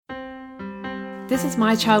This is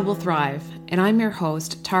My Child Will Thrive, and I'm your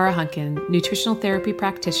host, Tara Hunkin, nutritional therapy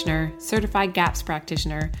practitioner, certified GAPS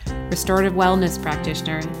practitioner, restorative wellness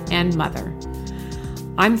practitioner, and mother.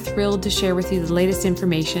 I'm thrilled to share with you the latest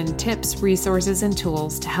information, tips, resources, and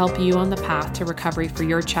tools to help you on the path to recovery for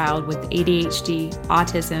your child with ADHD,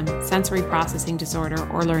 autism, sensory processing disorder,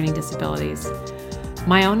 or learning disabilities.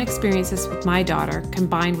 My own experiences with my daughter,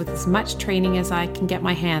 combined with as much training as I can get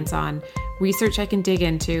my hands on, research I can dig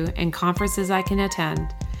into, and conferences I can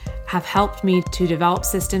attend, have helped me to develop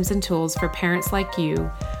systems and tools for parents like you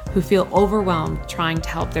who feel overwhelmed trying to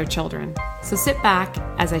help their children. So sit back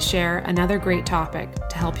as I share another great topic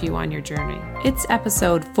to help you on your journey. It's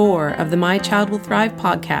episode 4 of the My Child Will Thrive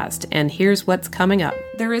podcast, and here's what's coming up.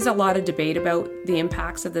 There is a lot of debate about the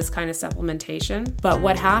impacts of this kind of supplementation, but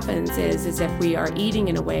what happens is if we are eating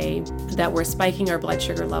in a way that we're spiking our blood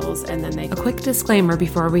sugar levels and then A quick disclaimer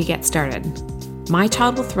before we get started. My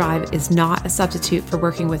Child Will Thrive is not a substitute for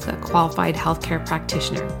working with a qualified healthcare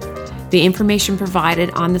practitioner. The information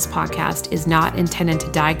provided on this podcast is not intended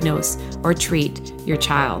to diagnose or treat your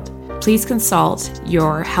child. Please consult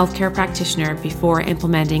your healthcare practitioner before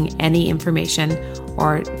implementing any information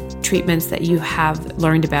or treatments that you have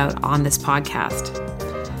learned about on this podcast.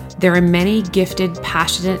 There are many gifted,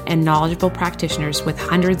 passionate, and knowledgeable practitioners with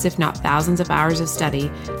hundreds, if not thousands, of hours of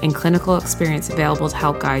study and clinical experience available to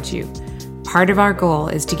help guide you. Part of our goal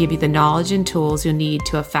is to give you the knowledge and tools you'll need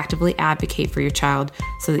to effectively advocate for your child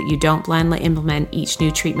so that you don't blindly implement each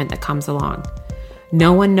new treatment that comes along.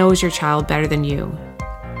 No one knows your child better than you.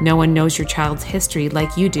 No one knows your child's history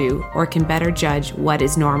like you do or can better judge what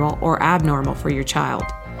is normal or abnormal for your child.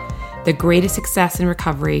 The greatest success in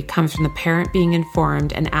recovery comes from the parent being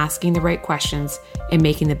informed and asking the right questions and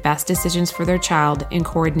making the best decisions for their child in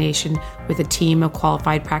coordination with a team of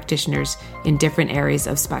qualified practitioners in different areas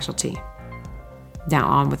of specialty. Now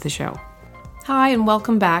on with the show. Hi, and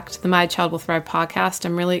welcome back to the My Child Will Thrive podcast.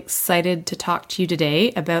 I'm really excited to talk to you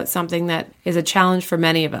today about something that is a challenge for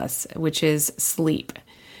many of us, which is sleep.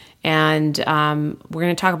 And we're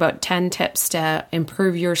going to talk about 10 tips to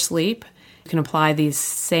improve your sleep. You can apply these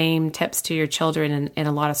same tips to your children in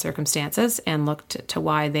a lot of circumstances and look to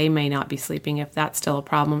why they may not be sleeping if that's still a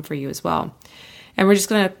problem for you as well. And we're just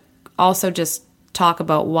going to also just talk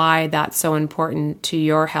about why that's so important to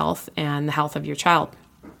your health and the health of your child.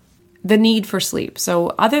 The need for sleep. So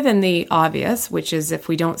other than the obvious, which is if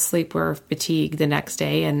we don't sleep, we're fatigued the next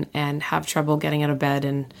day and have trouble getting out of bed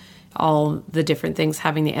and all the different things,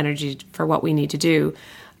 having the energy for what we need to do,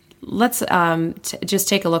 let's just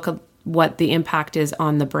take a look at what the impact is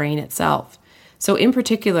on the brain itself. So in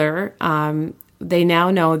particular, they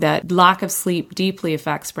now know that lack of sleep deeply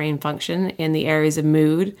affects brain function in the areas of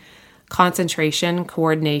mood, concentration,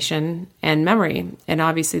 coordination, and memory. And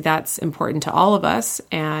obviously that's important to all of us,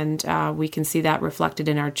 and we can see that reflected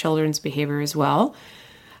in our children's behavior as well.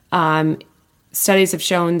 Studies have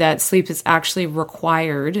shown that sleep is actually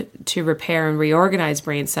required to repair and reorganize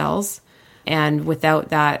brain cells, and without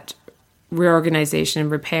that reorganization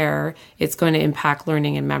and repair, it's going to impact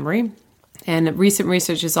learning and memory. And recent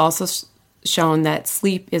research has also shown that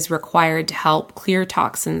sleep is required to help clear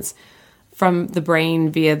toxins from the brain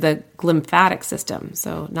via the glymphatic system.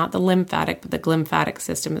 So not the lymphatic, but the glymphatic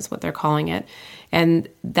system is what they're calling it. And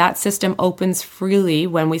that system opens freely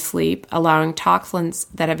when we sleep, allowing toxins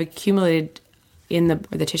that have accumulated in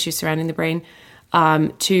the tissue surrounding the brain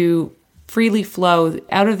to freely flow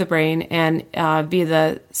out of the brain and via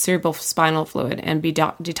the cerebral spinal fluid and be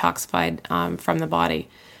detoxified from the body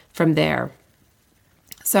from there.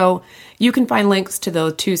 So you can find links to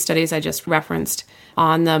those 2 studies I just referenced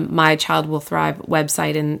on the My Child Will Thrive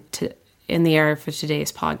website in the area for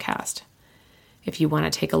today's podcast, if you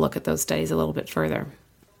want to take a look at those studies a little bit further.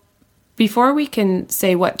 Before we can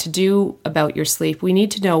say what to do about your sleep, we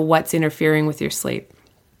need to know what's interfering with your sleep.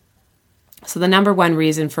 So the number one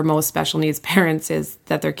reason for most special needs parents is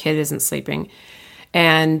that their kid isn't sleeping.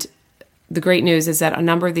 And the great news is that a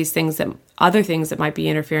number of these things, other things that might be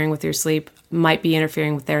interfering with your sleep, might be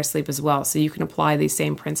interfering with their sleep as well. So you can apply these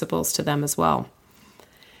same principles to them as well.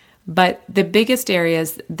 But the biggest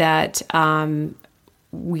areas that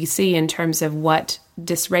we see in terms of what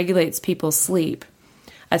dysregulates people's sleep,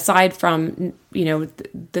 aside from,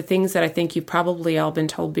 the things that I think you've probably all been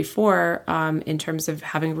told before in terms of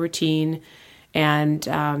having a routine and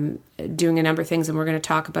doing a number of things, and we're going to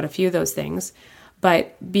talk about a few of those things.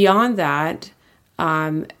 But beyond that,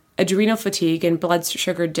 adrenal fatigue and blood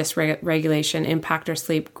sugar dysregulation impact our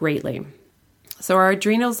sleep greatly. So our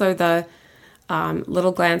adrenals are the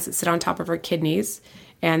little glands that sit on top of our kidneys,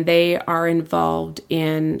 and they are involved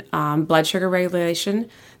in blood sugar regulation.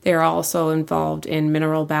 They are also involved in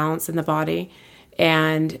mineral balance in the body.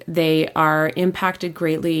 and they are impacted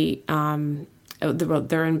greatly.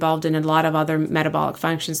 They're involved in a lot of other metabolic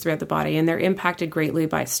functions throughout the body, and they're impacted greatly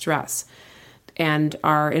by stress and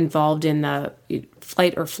are involved in the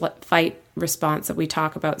flight or fight response that we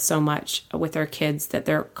talk about so much with our kids, that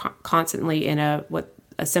they're constantly in a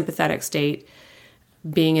sympathetic state,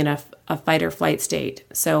 being in a fight or flight state.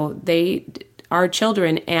 So they are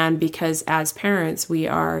children, and because as parents we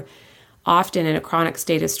are often in a chronic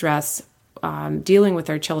state of stress, dealing with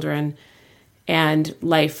our children and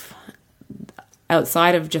life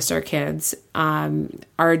outside of just our kids,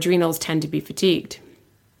 our adrenals tend to be fatigued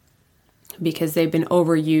because they've been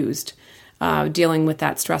overused dealing with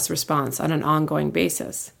that stress response on an ongoing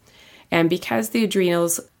basis. And because the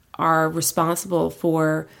adrenals are responsible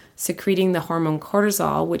for secreting the hormone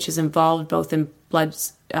cortisol, which is involved both in blood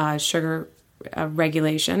sugar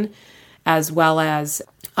regulation as well as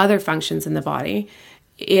other functions in the body,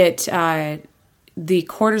 the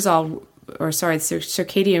cortisol,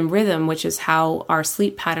 circadian rhythm, which is how our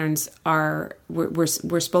sleep patterns are. We're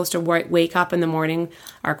supposed to wake up in the morning.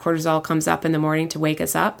 Our cortisol comes up in the morning to wake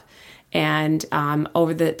us up. And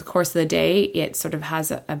over the course of the day, it sort of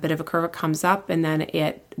has a bit of a curve. It comes up and then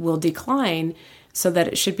it will decline so that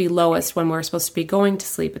it should be lowest when we're supposed to be going to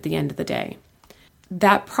sleep at the end of the day.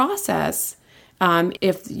 That process,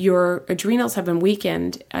 if your adrenals have been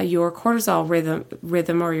weakened, your cortisol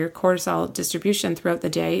rhythm or your cortisol distribution throughout the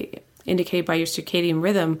day, indicated by your circadian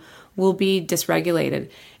rhythm, will be dysregulated.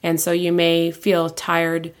 And so you may feel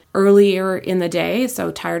tired earlier in the day,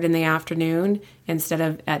 so tired in the afternoon instead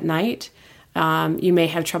of at night. You may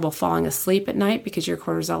have trouble falling asleep at night because your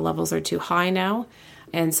cortisol levels are too high now.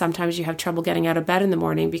 And sometimes you have trouble getting out of bed in the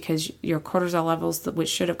morning because your cortisol levels, which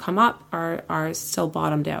should have come up, are still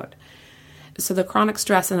bottomed out. So the chronic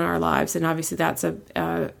stress in our lives, and obviously that's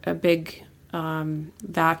a big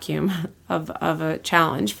vacuum of a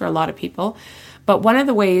challenge for a lot of people. But one of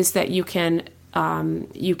the ways that you can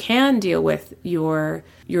deal with your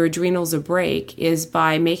adrenals a break is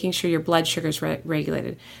by making sure your blood sugar is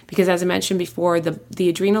regulated. Because as I mentioned before, the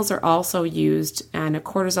adrenals are also used, and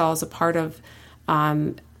cortisol is a part of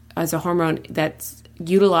as a hormone that's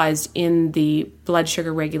utilized in the blood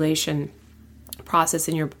sugar regulation process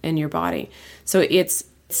in your body. So it's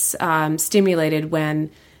stimulated when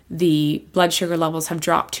the blood sugar levels have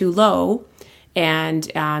dropped too low,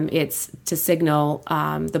 and it's to signal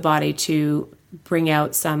the body to bring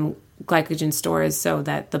out some glycogen stores so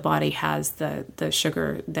that the body has the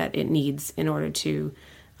sugar that it needs in order to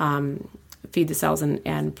feed the cells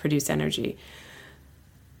and produce energy.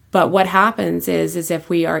 But what happens is if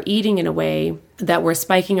we are eating in a way that we're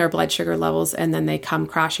spiking our blood sugar levels and then they come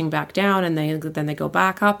crashing back down and then they go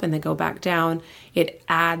back up and they go back down, it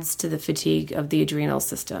adds to the fatigue of the adrenal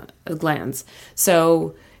system glands.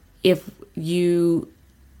 So if you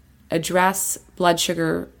address blood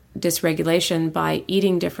sugar dysregulation by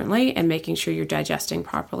eating differently and making sure you're digesting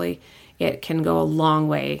properly, it can go a long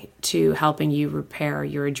way to helping you repair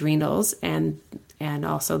your adrenals and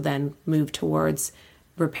also then move towards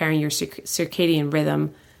repairing your circadian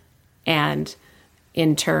rhythm, and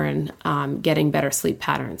in turn getting better sleep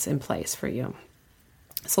patterns in place for you.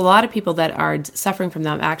 So a lot of people that are suffering from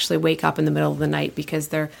them actually wake up in the middle of the night because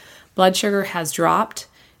their blood sugar has dropped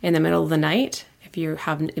in the middle of the night. If you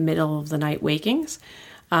have middle of the night wakings,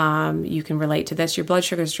 you can relate to this. Your blood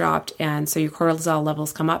sugar's dropped, and so your cortisol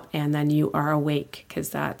levels come up, and then you are awake, because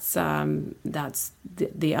that's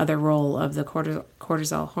the other role of the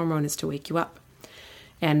cortisol hormone, is to wake you up.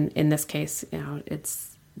 And in this case,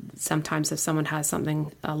 it's sometimes if someone has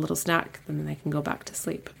something, a little snack, then they can go back to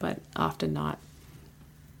sleep, but often not.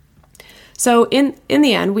 So in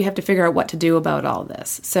the end, we have to figure out what to do about all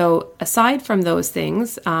this. So aside from those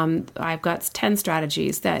things, I've got 10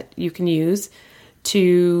 strategies that you can use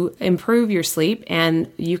to improve your sleep,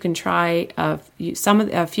 and you can try a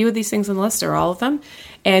few of these things on the list, or all of them.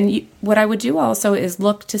 And what I would do also is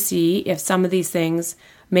look to see if some of these things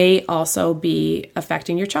may also be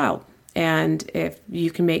affecting your child, and if you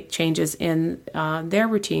can make changes in their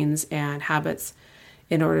routines and habits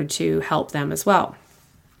in order to help them as well.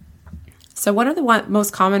 So one of the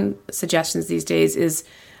most common suggestions these days is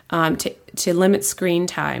to limit screen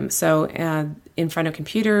time. So in front of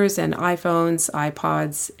computers and iPhones,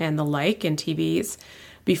 iPods, and the like, and TVs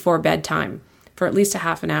before bedtime for at least a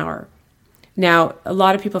half an hour. Now, a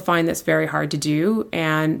lot of people find this very hard to do,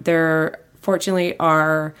 and there fortunately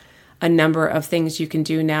are a number of things you can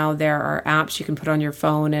do now. There are apps you can put on your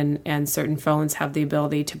phone, and certain phones have the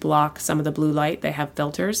ability to block some of the blue light. They have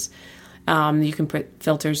filters. You can put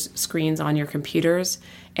screens on your computers,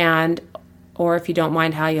 Or if you don't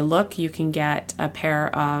mind how you look, you can get a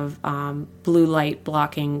pair of blue light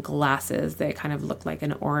blocking glasses. They kind of look like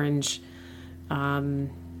an orange,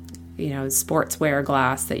 sportswear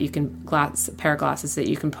glass that you can pair of glasses that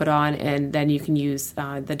you can put on, and then you can use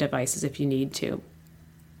the devices if you need to.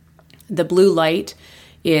 The blue light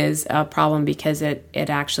is a problem because it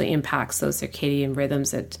actually impacts those circadian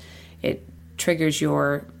rhythms. It triggers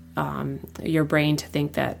your brain to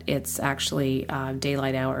think that it's actually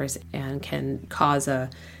daylight hours and can cause a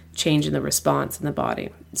change in the response in the body.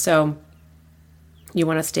 So you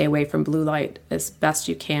want to stay away from blue light as best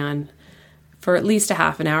you can for at least a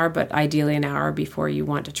half an hour, but ideally an hour before you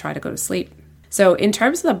want to try to go to sleep. So in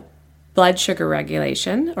terms of the blood sugar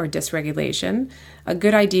regulation or dysregulation, a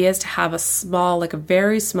good idea is to have a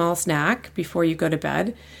very small snack before you go to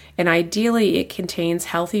bed. And ideally it contains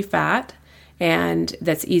healthy fat and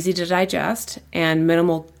that's easy to digest and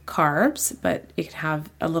minimal carbs, but it can have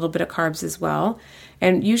a little bit of carbs as well.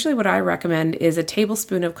 And usually what I recommend is a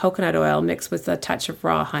tablespoon of coconut oil mixed with a touch of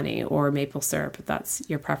raw honey or maple syrup, if that's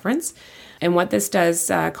your preference. And what this does,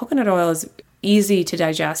 coconut oil is easy to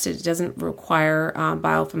digest. It doesn't require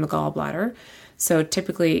bile from the gallbladder. So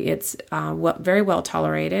typically it's very well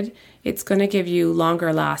tolerated. It's going to give you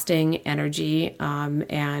longer lasting energy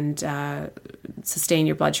and sustain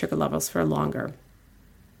your blood sugar levels for longer.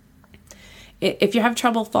 If you have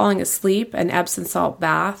trouble falling asleep, an Epsom salt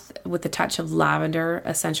bath with a touch of lavender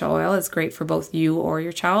essential oil is great for both you or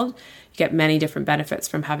your child. You get many different benefits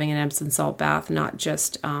from having an Epsom salt bath, not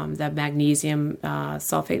just the magnesium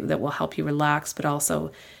sulfate that will help you relax, but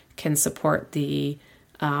also can support the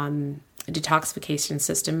detoxification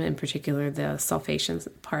system, in particular the sulfation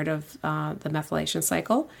part of the methylation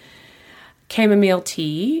cycle. Chamomile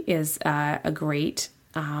tea is a great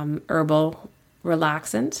herbal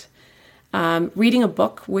relaxant. Reading a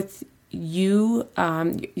book with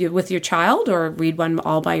with your child, or read one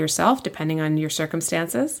all by yourself, depending on your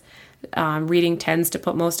circumstances. Reading tends to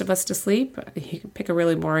put most of us to sleep. You can pick a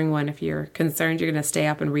really boring one if you're concerned you're going to stay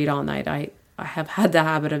up and read all night. I have had the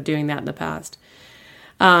habit of doing that in the past.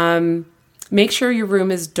 Make sure your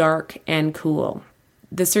room is dark and cool.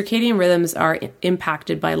 The circadian rhythms are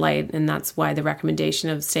impacted by light, and that's why the recommendation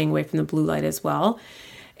of staying away from the blue light as well.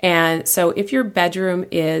 And so if your bedroom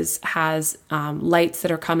has lights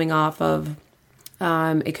that are coming off of,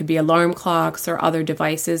 it could be alarm clocks or other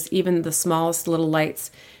devices, even the smallest little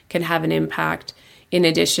lights can have an impact. In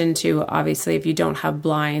addition to, obviously, if you don't have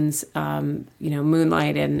blinds,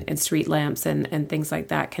 moonlight and street lamps and things like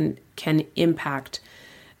that can impact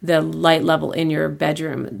the light level in your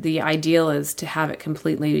bedroom. The ideal is to have it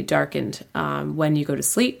completely darkened when you go to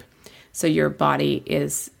sleep, so your body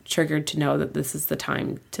is triggered to know that this is the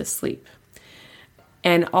time to sleep.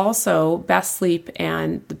 And also, best sleep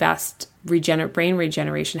and the best brain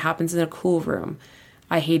regeneration happens in a cool room.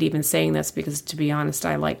 I hate even saying this because, to be honest,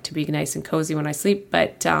 I like to be nice and cozy when I sleep,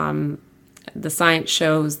 but the science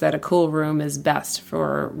shows that a cool room is best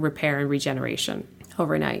for repair and regeneration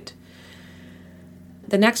overnight.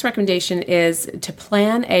 The next recommendation is to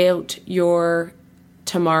plan out your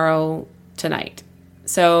tomorrow tonight.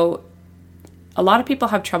 So a lot of people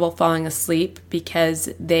have trouble falling asleep because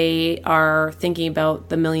they are thinking about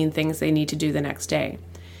the million things they need to do the next day.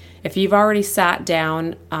 If you've already sat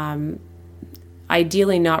down,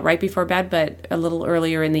 ideally not right before bed, but a little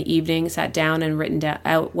earlier in the evening, sat down and written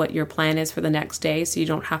out what your plan is for the next day so you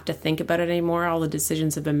don't have to think about it anymore, all the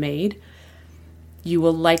decisions have been made, you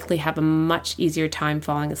will likely have a much easier time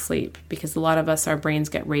falling asleep, because a lot of us, our brains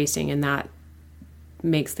get racing, and that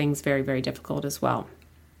makes things very, very difficult as well.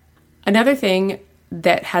 Another thing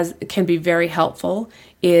that can be very helpful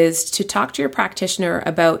is to talk to your practitioner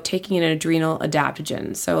about taking an adrenal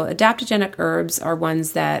adaptogen. So adaptogenic herbs are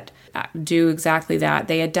ones that do exactly that.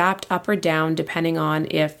 They adapt up or down depending on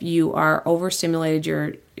if you are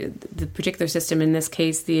overstimulated, the particular system. In this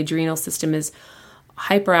case, the adrenal system is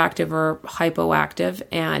hyperactive or hypoactive,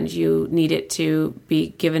 and you need it to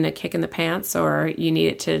be given a kick in the pants, or you need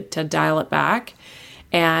it to dial it back.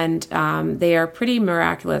 And they are pretty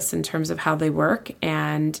miraculous in terms of how they work,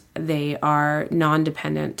 and they are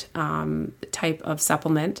non-dependent type of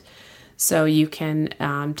supplement. So you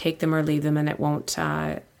can take them or leave them, and it won't,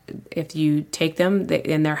 if you take them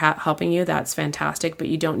and they're helping you, that's fantastic, but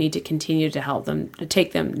you don't need to continue to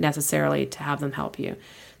take them necessarily to have them help you.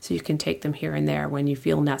 So you can take them here and there when you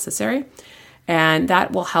feel necessary. And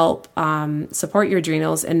that will help support your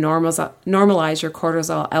adrenals and normalize your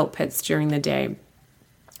cortisol outputs during the day.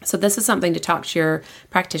 So this is something to talk to your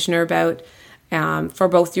practitioner about for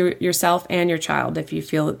both yourself and your child if you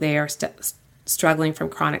feel that they are struggling from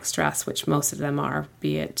chronic stress, which most of them are,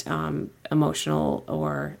 be it emotional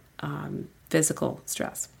or physical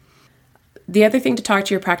stress. The other thing to talk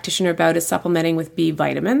to your practitioner about is supplementing with B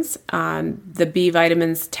vitamins. The B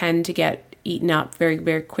vitamins tend to get eaten up very,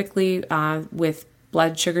 very quickly with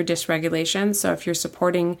blood sugar dysregulation. So if you're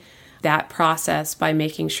supporting that process by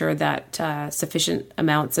making sure that sufficient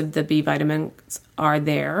amounts of the B vitamins are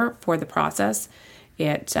there for the process,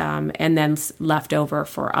 and then left over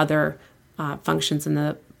for other functions in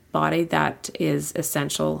the body, that is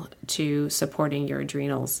essential to supporting your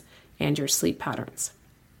adrenals and your sleep patterns.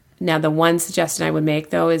 Now, the one suggestion I would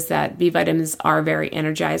make, though, is that B vitamins are very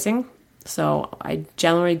energizing. So I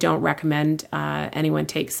generally don't recommend anyone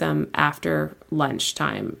take them after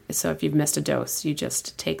lunchtime. So if you've missed a dose, you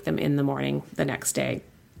just take them in the morning the next day.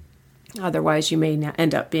 Otherwise, you may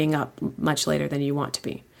end up being up much later than you want to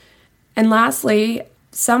be. And lastly,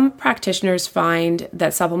 some practitioners find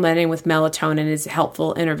that supplementing with melatonin is a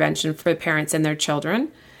helpful intervention for parents and their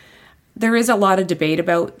children. There is a lot of debate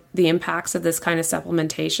about the impacts of this kind of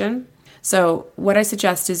supplementation. So what I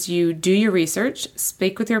suggest is you do your research,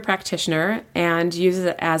 speak with your practitioner, and use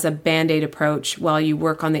it as a Band-Aid approach while you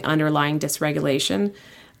work on the underlying dysregulation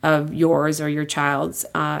of yours or your child's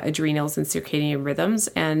adrenals and circadian rhythms,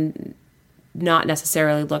 and not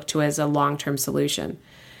necessarily look to it as a long-term solution.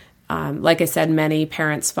 Like I said, many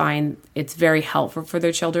parents find it's very helpful for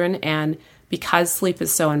their children, and because sleep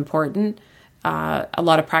is so important, a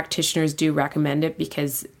lot of practitioners do recommend it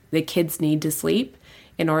because the kids need to sleep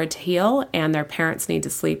in order to heal, and their parents need to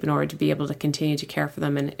sleep in order to be able to continue to care for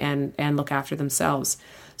them and look after themselves.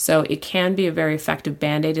 So it can be a very effective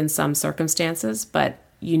Band-Aid in some circumstances, but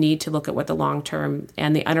you need to look at what the long-term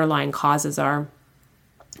and the underlying causes are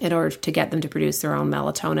in order to get them to produce their own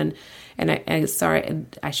melatonin.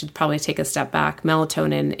 And I should probably take a step back.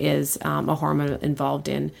 Melatonin is a hormone involved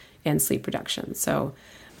in sleep production. So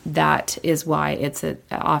that is why it's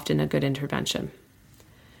often a good intervention.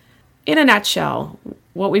 In a nutshell,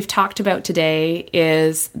 what we've talked about today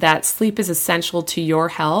is that sleep is essential to your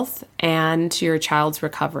health and to your child's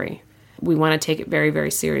recovery. We want to take it very, very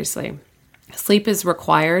seriously. Sleep is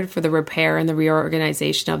required for the repair and the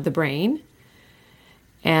reorganization of the brain.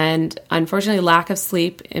 And unfortunately, lack of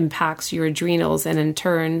sleep impacts your adrenals and in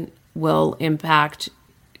turn will impact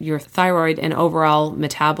your thyroid and overall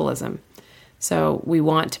metabolism. So we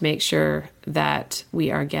want to make sure that we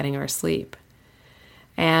are getting our sleep.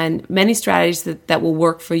 And many strategies that will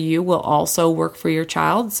work for you will also work for your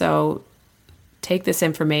child. So take this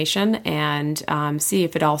information and see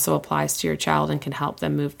if it also applies to your child and can help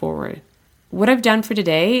them move forward. What I've done for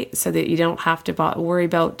today, so that you don't have to worry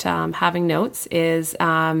about having notes, is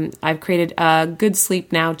I've created a Good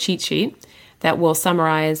Sleep Now cheat sheet that will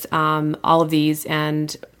summarize all of these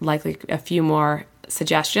and likely a few more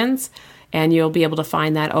suggestions. And you'll be able to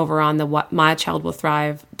find that over on the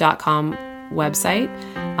mychildwillthrive.com website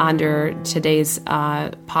under today's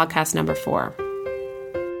podcast number 4.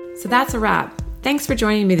 So that's a wrap. Thanks for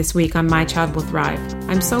joining me this week on My Child Will Thrive.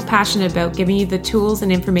 I'm so passionate about giving you the tools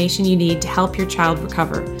and information you need to help your child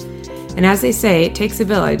recover. And as they say, it takes a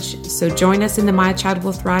village, so join us in the My Child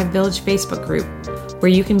Will Thrive Village Facebook group,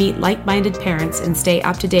 where you can meet like-minded parents and stay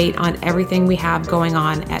up to date on everything we have going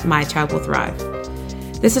on at My Child Will Thrive.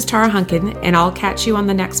 This is Tara Hunkin, and I'll catch you on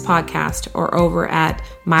the next podcast or over at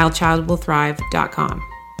mychildwillthrive.com.